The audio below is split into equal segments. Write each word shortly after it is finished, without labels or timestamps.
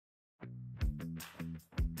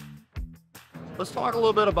Let's talk a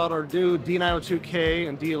little bit about our new D902K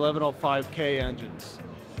and D1105K engines.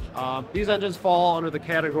 These engines fall under the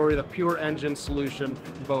category of the pure engine solution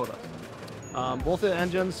from Kubota. Both the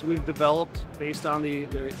engines we've developed based on the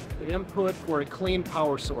input for a clean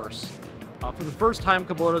power source. For the first time,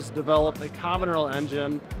 Kubota's developed a common rail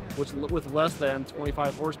engine with less than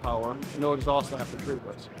 25 horsepower, no exhaust after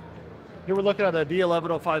throughputs. Here we're looking at a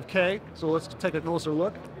D1105K, so let's take a closer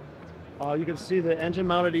look. You can see the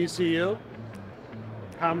engine-mounted ECU,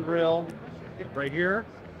 common rail right here,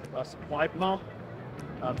 a supply pump,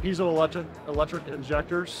 piezoelectric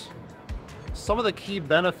injectors. Some of the key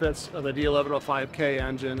benefits of the D1105K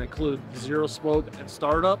engine include zero smoke at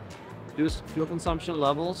startup, reduced fuel consumption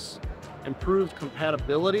levels, improved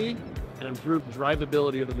compatibility, and improved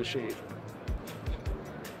drivability of the machine.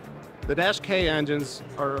 The -K engines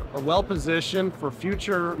are well positioned for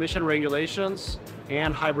future emission regulations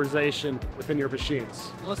and hybridization within your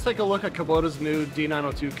machines. Let's take a look at Kubota's new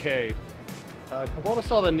D902K. Kubota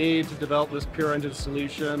saw the need to develop this pure engine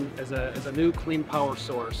solution as a new clean power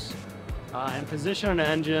source and position an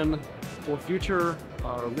engine for future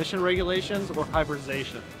emission regulations or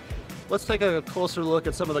hybridization. Let's take a closer look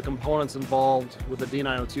at some of the components involved with the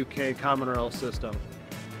D902K common rail system.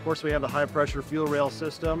 Of course, we have the high pressure fuel rail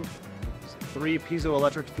system, 3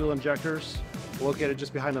 piezoelectric fuel injectors located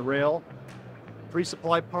just behind the rail,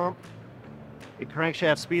 supply pump, a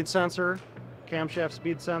crankshaft speed sensor, camshaft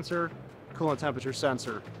speed sensor, coolant temperature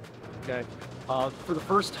sensor. Okay. For the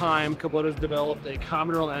first time, Kubota's developed a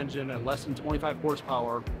common rail engine at less than 25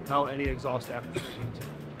 horsepower without any exhaust after treatment.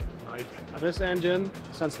 Right. Now this engine,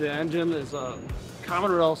 since the engine is a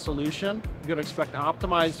common rail solution, you're going to expect an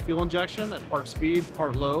optimized fuel injection at part speed,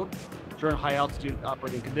 part load during high altitude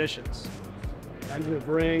operating conditions. The engine will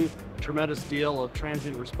bring a tremendous deal of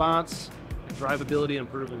transient response and drivability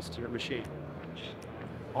improvements to your machine.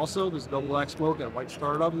 Also, there's no black smoke at white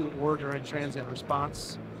startup or during transient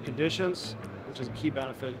response conditions, which is a key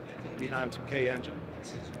benefit of the D902K engine.